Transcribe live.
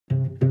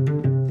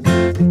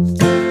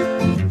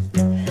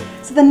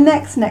So the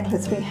next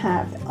necklace we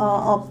have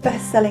are our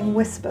best-selling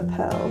Whisper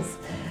pearls.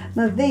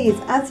 Now these,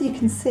 as you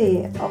can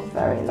see, are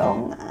very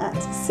long at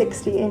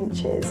 60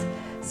 inches.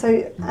 So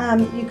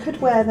you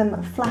could wear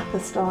them flapper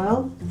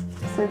style,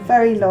 so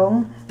very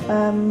long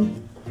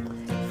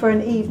for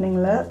an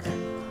evening look,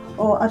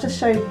 or I'll just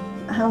show you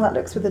how that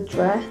looks with a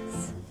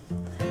dress.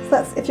 So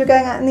that's if you're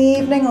going out in the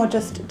evening, or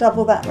just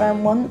double that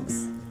round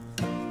once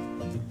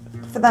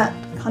for that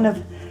kind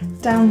of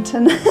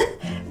Downton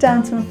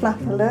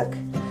flapper look.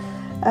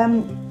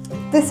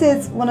 This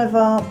is one of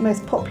our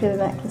most popular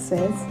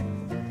necklaces.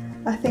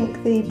 I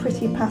think the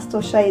pretty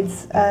pastel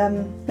shades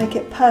make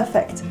it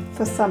perfect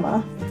for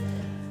summer.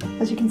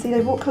 As you can see,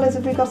 what colours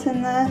have we got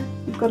in there?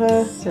 We've got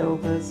a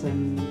silvers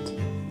and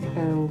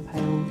pale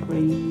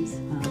greens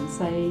and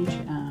sage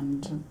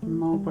and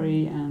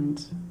mulberry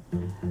and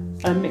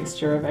a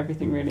mixture of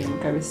everything really.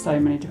 We'll go with so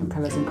many different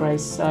colours and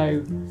greys.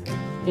 So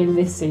in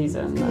this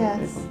season,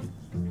 yes,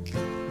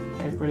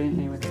 go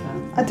brilliantly with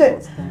them. I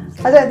don't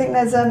think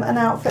there's an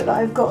outfit that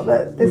I've got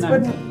that this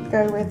wouldn't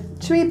go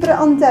with. Should we put it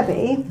on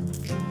Debbie?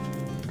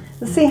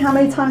 Let's see how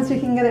many times we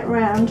can get it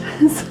round.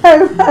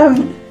 So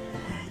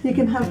you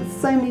can have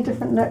so many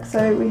different looks.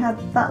 So we had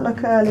that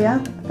look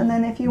earlier, and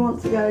then if you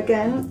want to go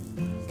again,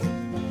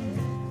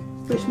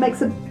 which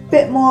makes a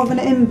bit more of an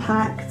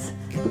impact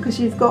because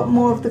you've got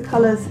more of the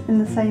colours in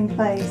the same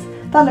place.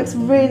 That looks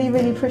really,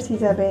 really pretty,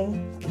 Debbie.